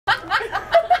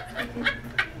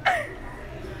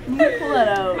Pull that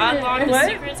out. Unlock the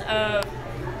secrets of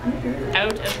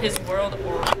out of his world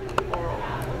oral.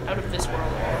 Out of this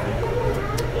world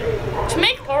oral. To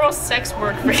make oral sex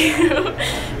work for you,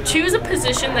 choose a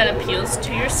position that appeals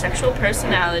to your sexual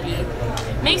personality,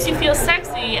 makes you feel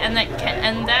sexy, and that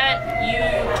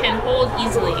you can hold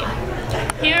easily.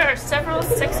 Here are several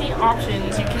sexy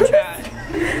options you can try.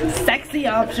 Sexy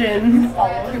options.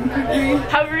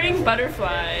 Hovering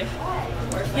butterfly.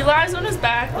 He lies on his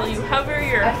back while you hover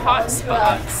your hot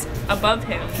spots above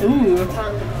him. Ooh.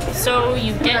 So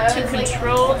you get to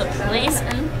control the pace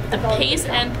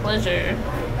and pleasure.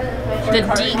 The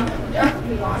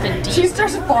deep. She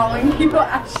starts following people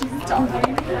as she's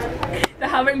talking. The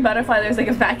hovering butterfly, there's like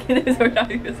a back in his or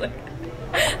he was like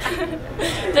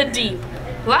The deep.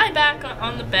 Lie back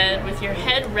on the bed with your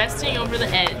head resting over the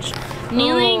edge.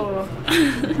 Kneeling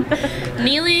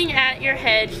kneeling at your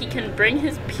head, he can bring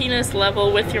his penis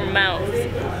level with your mouth,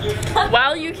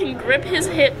 while you can grip his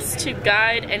hips to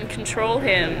guide and control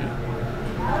him.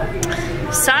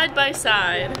 Side by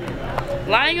side.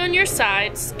 Lying on your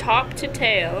sides, top to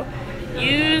tail,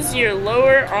 use your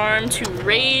lower arm to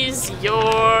raise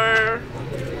your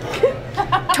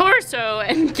torso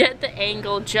and get the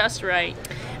angle just right.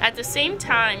 At the same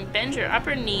time, bend your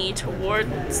upper knee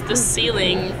towards the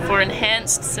ceiling for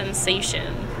enhanced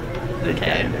sensation.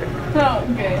 Okay. Oh,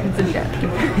 okay. it's a jet.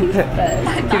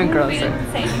 Even grosser.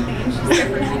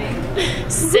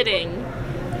 Sitting.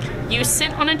 You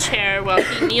sit on a chair while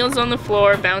he kneels on the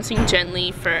floor, bouncing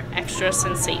gently for extra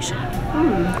sensation.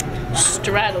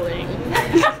 Straddling.